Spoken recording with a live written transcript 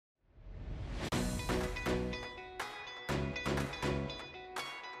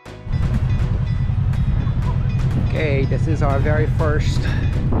Okay, this is our very first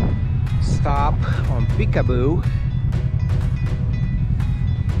stop on Peekaboo.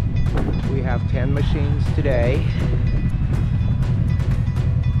 We have 10 machines today.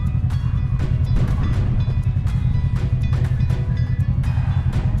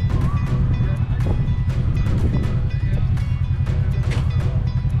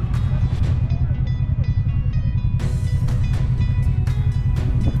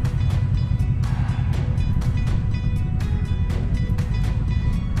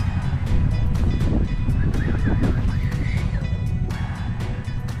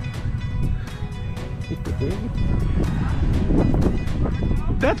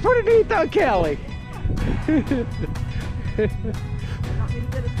 That's pretty neat though, Kelly.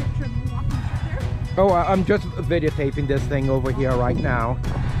 Oh, I'm just videotaping this thing over here right now.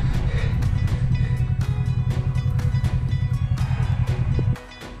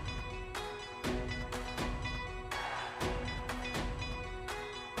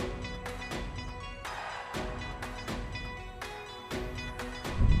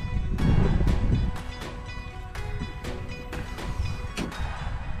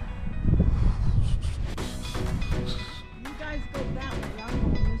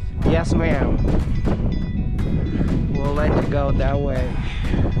 Yes, ma'am. We'll let you go that way.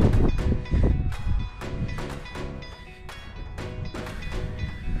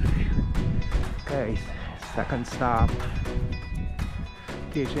 Ok, second stop.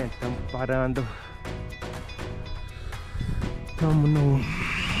 Aqui, gente, estamos parando. Estamos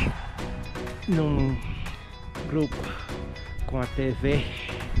num grupo com a TV.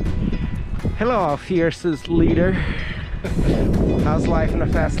 Hello, fiercest leader. How's life in the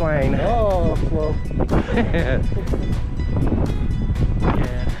fast lane? Oh, slow. Yeah.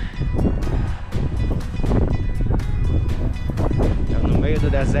 Estamos no meio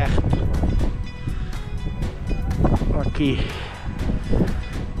do deserto. Aqui.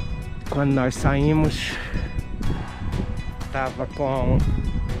 Quando nós saímos, estava com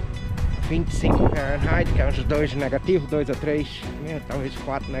 25 Fahrenheit, que é uns 2 negativos, 2 a 3, talvez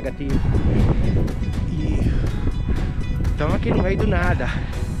 4 negativos. E estamos aqui no meio do nada,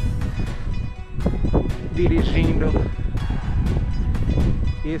 dirigindo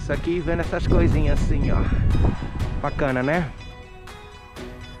isso aqui, vendo essas coisinhas assim, ó. Bacana, né?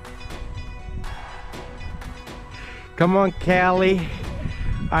 Come on, Kelly.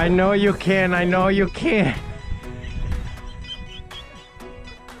 I know you can, I know you can.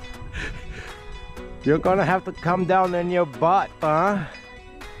 You're gonna have to come down in your butt, huh?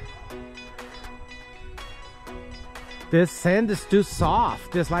 This sand is too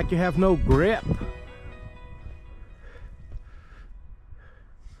soft. It's like you have no grip.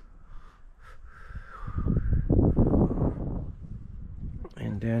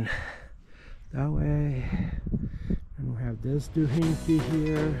 And then that way. And we have this doohickey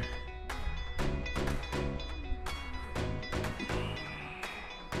here.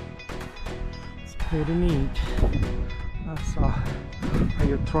 It's pretty neat. Olha só.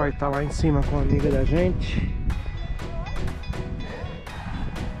 Aí o Troy tá lá em cima com a amiga da gente.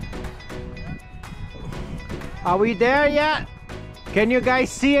 Are we there yet? Can you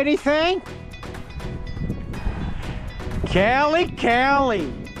guys see anything? Kelly!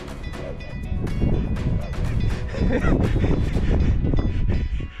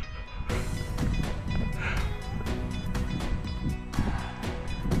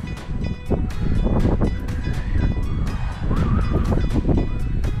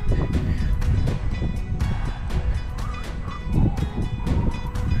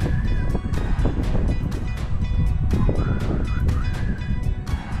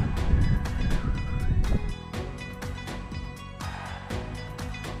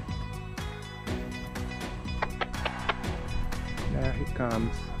 There he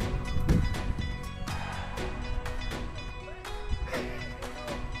comes.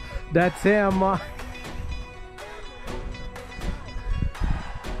 That's him.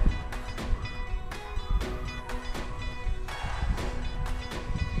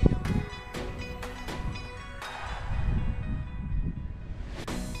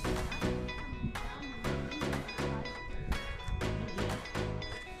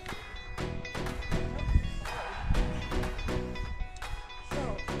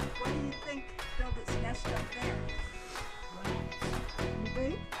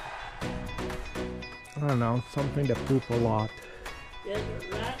 I don't know, something that poop a lot. Desert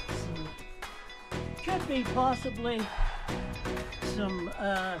rats. Could be possibly some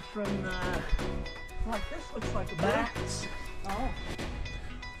from the. Like this looks like a bats. Oh.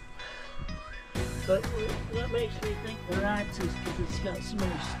 But what makes me think the rats is because it's got so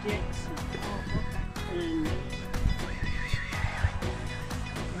many sticks and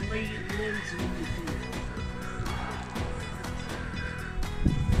tree lives in the field.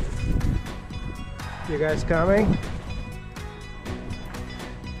 You guys coming?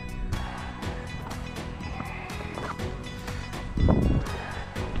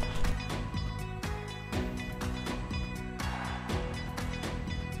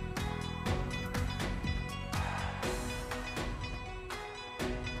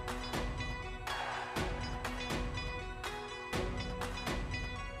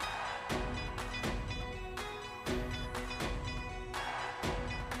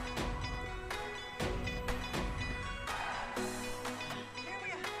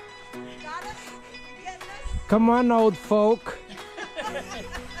 Come on, old folk.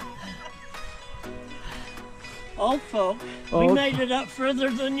 Old folk, we made it up further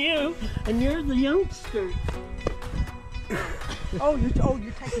than you, and you're the youngster. You're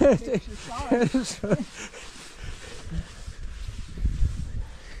taking pictures, sorry.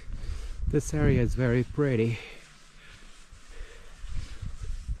 This area is very pretty.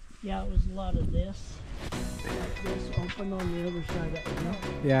 Yeah, it was a lot of this. Like this open on the other side of it.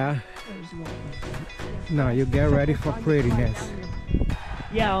 Yeah. There's one. Now you get ready for prettiness.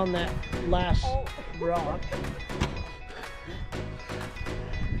 Yeah, on that last rock.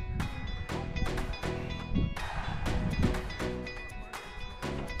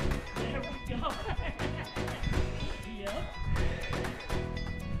 There we go. Yep.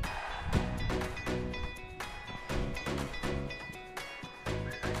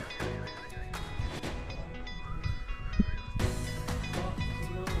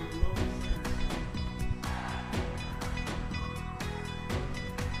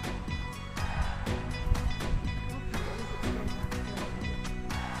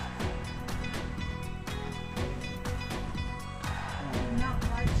 Not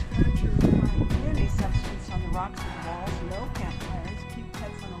light scratch or find any substance on the rocks or the walls. No campfires. Keep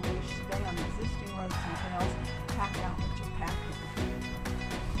pets on a leash. Stay on existing roads and trails. Pack out what you pack in.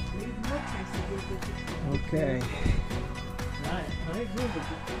 Leave no trace of your visit. Okay. Right, I agree with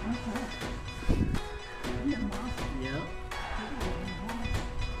you. Yep.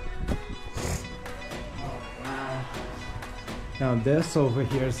 Wow. Now this over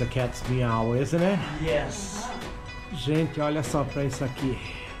here is the cat's meow, isn't it? Yes. Gente, olha só pra isso aqui.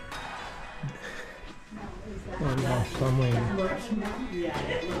 Vamos lá, vamos indo. Yeah,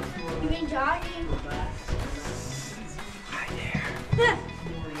 it looks more You been jogging? Hi there.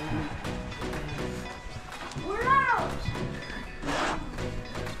 We're out!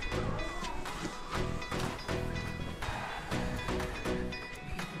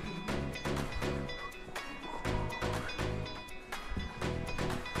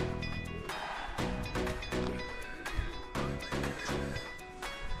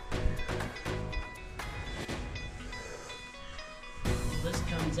 this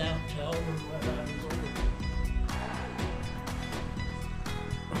comes out to over what I was over.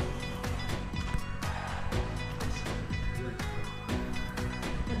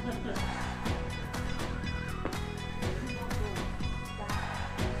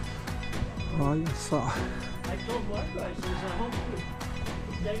 Olha só. I told Barbara, I says, I hope that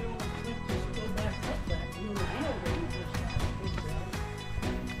they don't expect us to go back up that little hill that we just got figured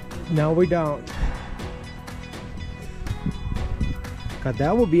out. No, we don't. Cause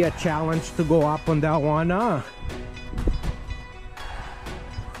that would be a challenge to go up on that one, huh?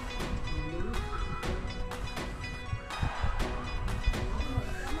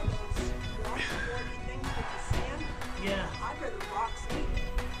 Yeah.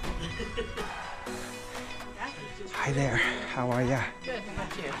 Hi there, how are ya? Good, how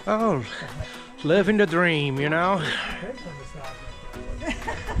about you? Oh, living the dream, you know?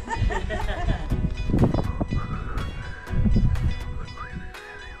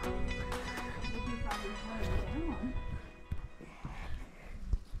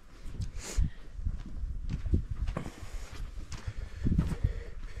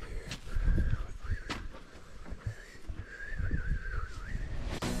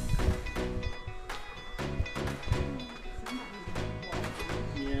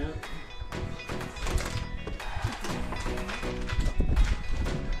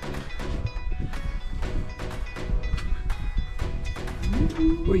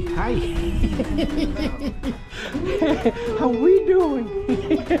 Oi, hi. How we doing?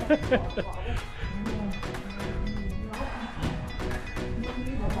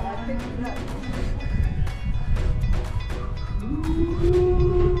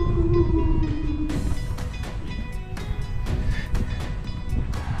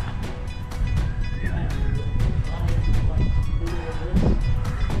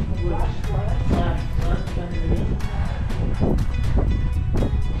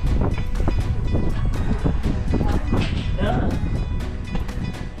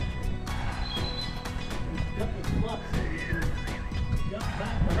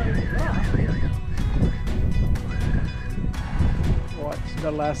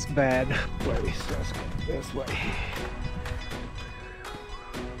 a less bad place. Let's go this way.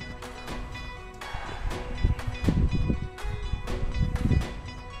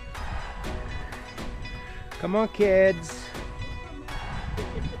 Come on, kids.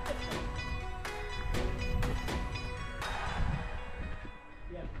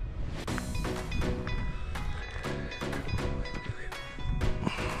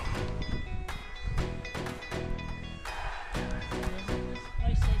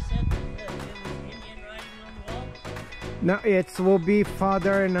 No, it will be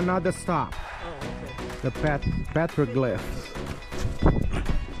further in another stop. Oh, okay. The petroglyphs.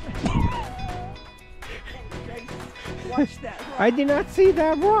 Watch that rock. I did not see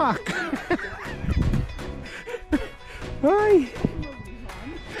that rock. Hi.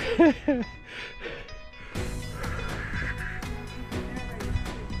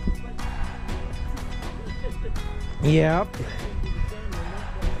 Yep.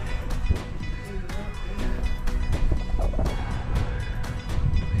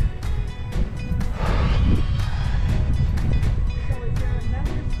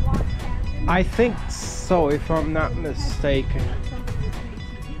 I think so, if I'm not mistaken.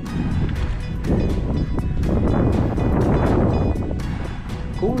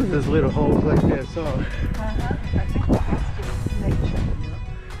 Cool, there's little holes like this, huh? I think that's just nature.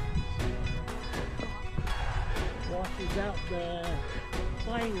 Washes out the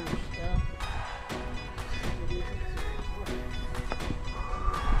finer stuff.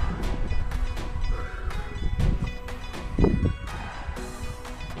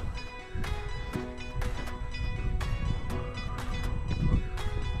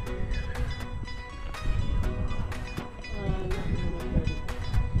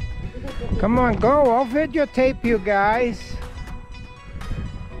 Come on, go. I'll videotape you guys.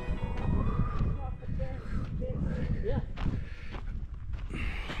 Yeah.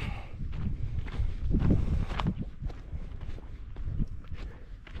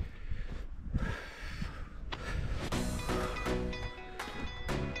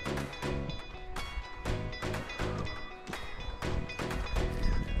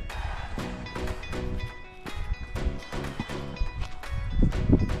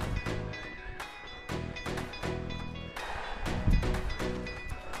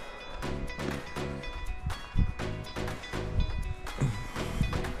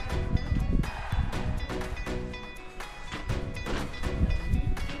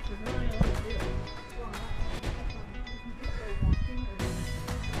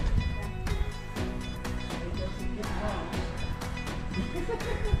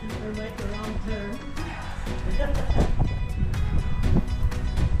 Or make a wrong turn.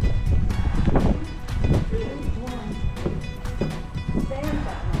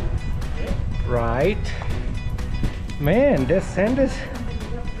 Right. Man, this sand is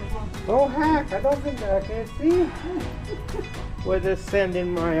so hack. I don't think I can see with the sand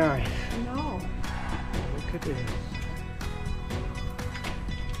in my eyes. No. Look at this.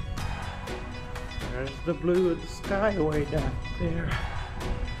 There's the blue of the sky way down there.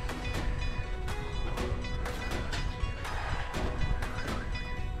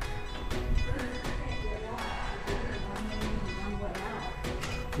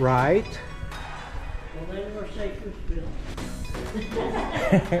 Right. Well, they were safer still.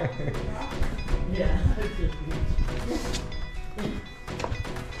 Yeah.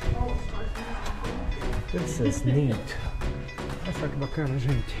 This is neat. Olha que bacana,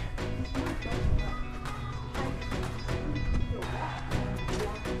 gente.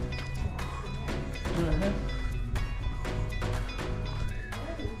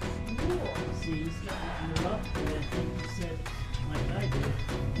 See, he's got it up, and I think he said, like I did,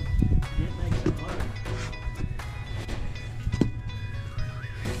 it makes it hard.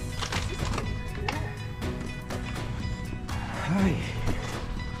 Hi.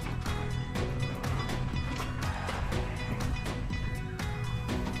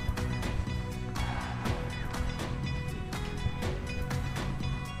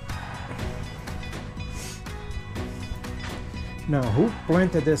 Now, who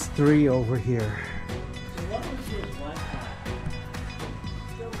planted this tree over here? So what was his lifestyle?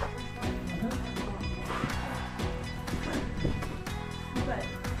 But I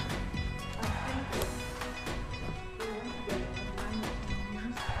think they want to get a line of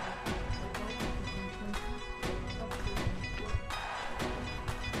years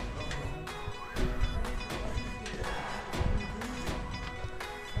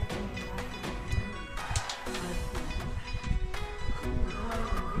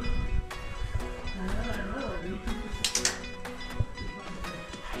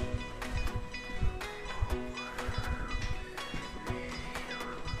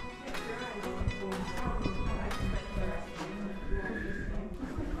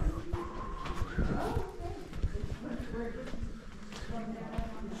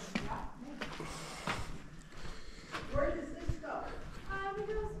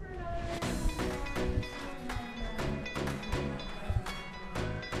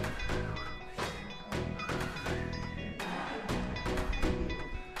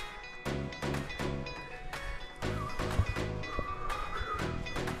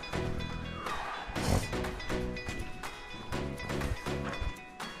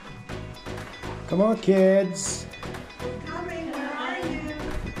Come on, kids. Coming, where are you?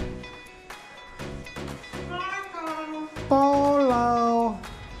 Marco. Polo.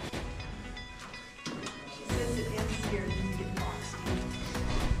 She says it ends here and then you get lost.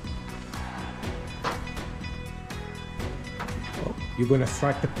 You're gonna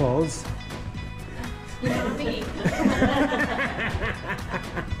strike the pose. Not me.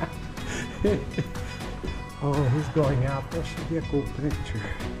 Oh, he's going out. That should be a cool picture.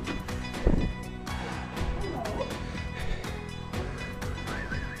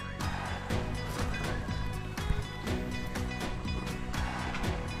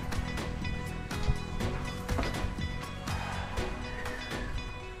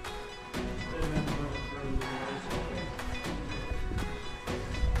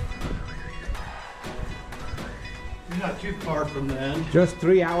 You're not too far from the end. Just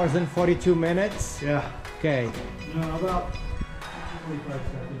 3 hours and 42 minutes. Yeah. Okay. No, about 45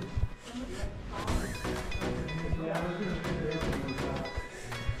 seconds.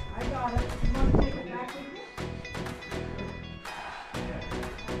 I got it. You want to take it back with you?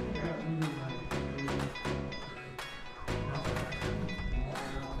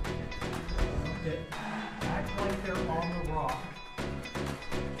 Act like they're on the rock.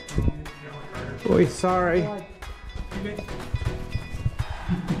 Oi, sorry. You're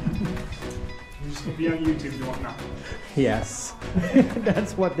just gonna be on YouTube doing that. Yes.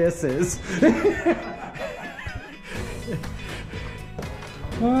 That's what this is.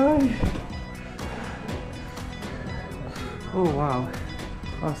 Hi. Oh wow.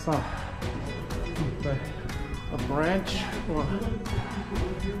 I saw a branch or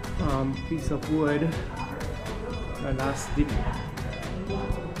piece of wood. And that's the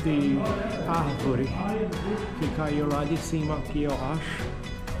árvore que caiu lá de cima aqui, eu acho.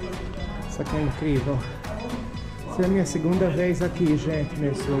 Isso aqui é incrível. Essa é a minha segunda vez aqui, gente,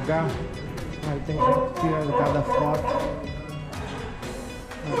 nesse lugar. Aí tem gente tirando cada foto.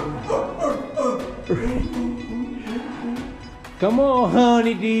 Come on,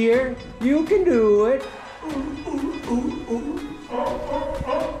 honey dear. You can do it.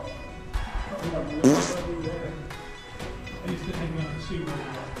 I used to hang out and see where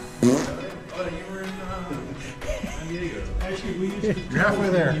Oh, you were in San Diego. actually we used to You're halfway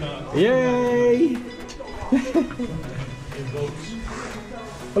there. Yay! in boats.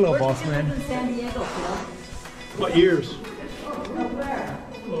 Hello, boss man. San Diego, Phil. What years?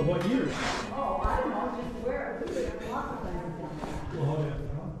 Well, what years? Oh, I don't know, just where, lots of places down there. Well,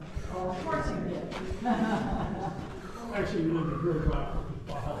 yeah. Oh, of course you did. Actually, we lived in Grove Rock.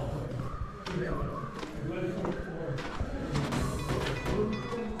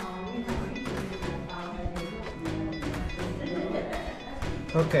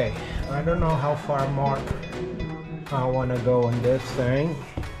 Okay, I don't know how far Mark I want to go on this thing.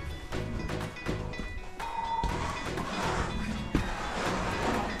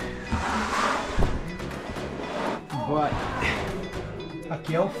 But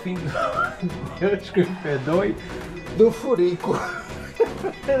aqui é o fim do Deus que me perdoe do furico.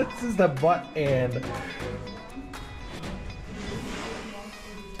 This is the butt end.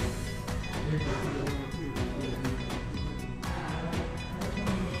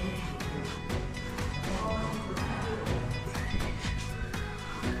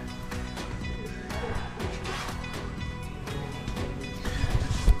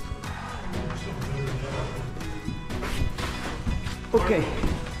 Okay.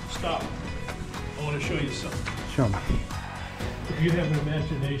 Stop. I want to show you something. Show me. If you have an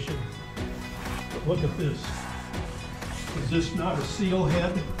imagination, look at this. Is this not a seal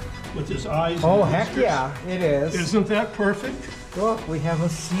head with his eyes? Oh, and heck whiskers? yeah, it is. Isn't that perfect? Look, we have a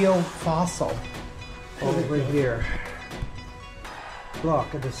seal fossil over here.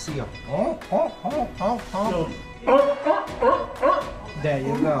 Look at the seal. Oh, oh, oh, oh, oh. So, There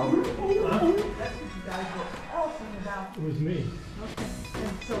you go. That's what you guys were all thinking about. it was me. Okay.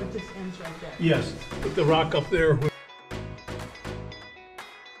 And so it just ends right there. Yes, with the rock up there.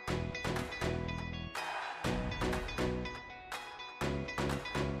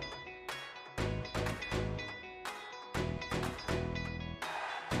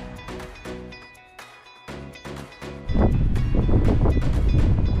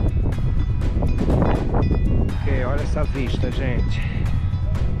 Ok, olha essa vista, gente.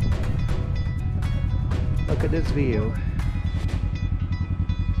 Look at this view.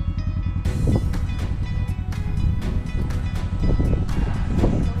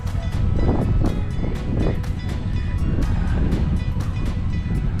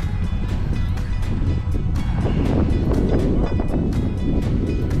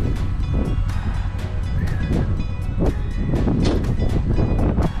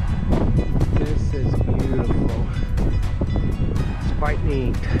 This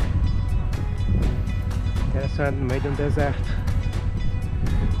interessante no meio de um deserto.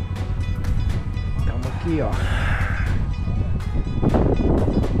 Estamos aqui, ó.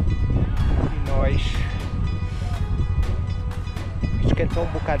 E nós. Esquentou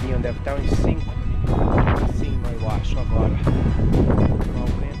um bocadinho, deve estar uns 5 acima, eu acho, agora. O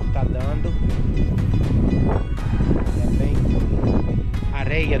vento tá dando. É bem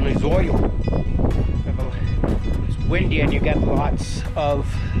areia nos olhos. It's windy and you get lots of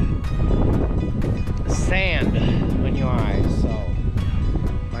sand on your eyes, so.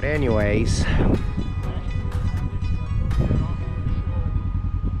 But anyways.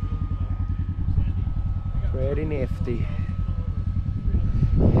 Pretty nifty.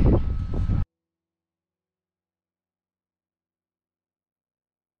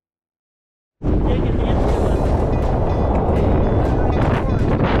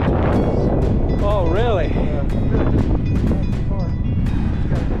 Oh, really?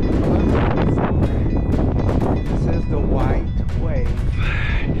 This is the white wave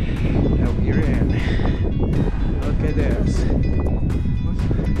that we're in. Look at this.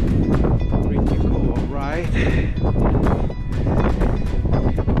 Pretty cool, right?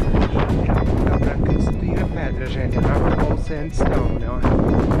 Dá pra construir a pedra, gente. É Navajo sandstone, né? Uma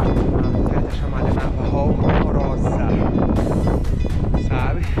pedra chamada Navajo rosa.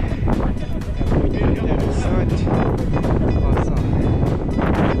 Sabe? É muito interessante. Olha só.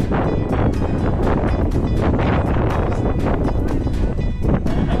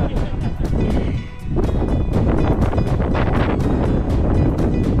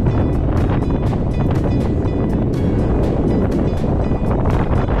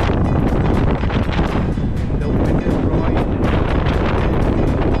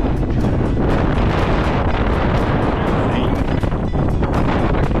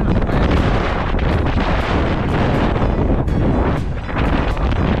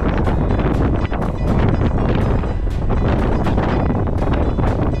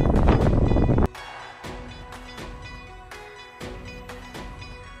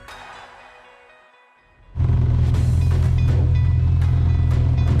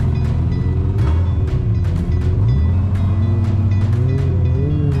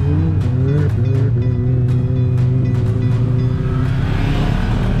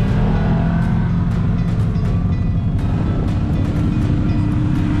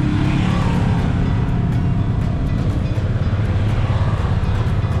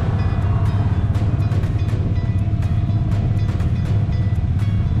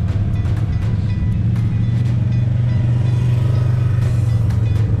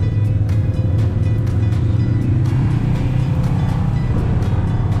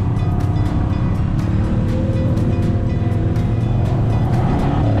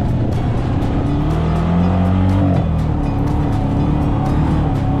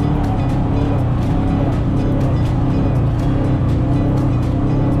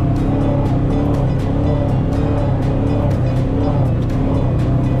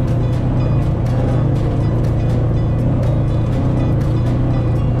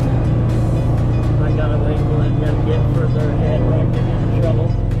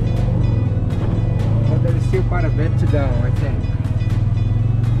 Quite a bit to go, I think.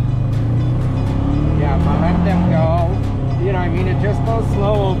 Yeah, if I let them go, you know, I mean, it just goes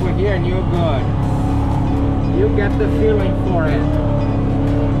slow over here and you're good. You get the feeling for it.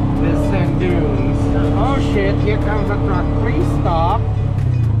 The sand dunes. Oh shit, here comes a truck. Please stop.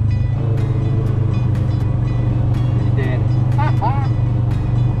 He did.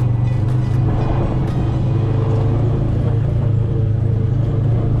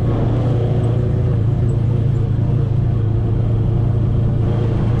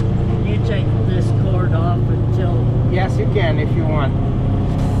 Yes, you can if you want.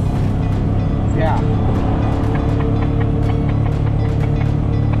 Yeah.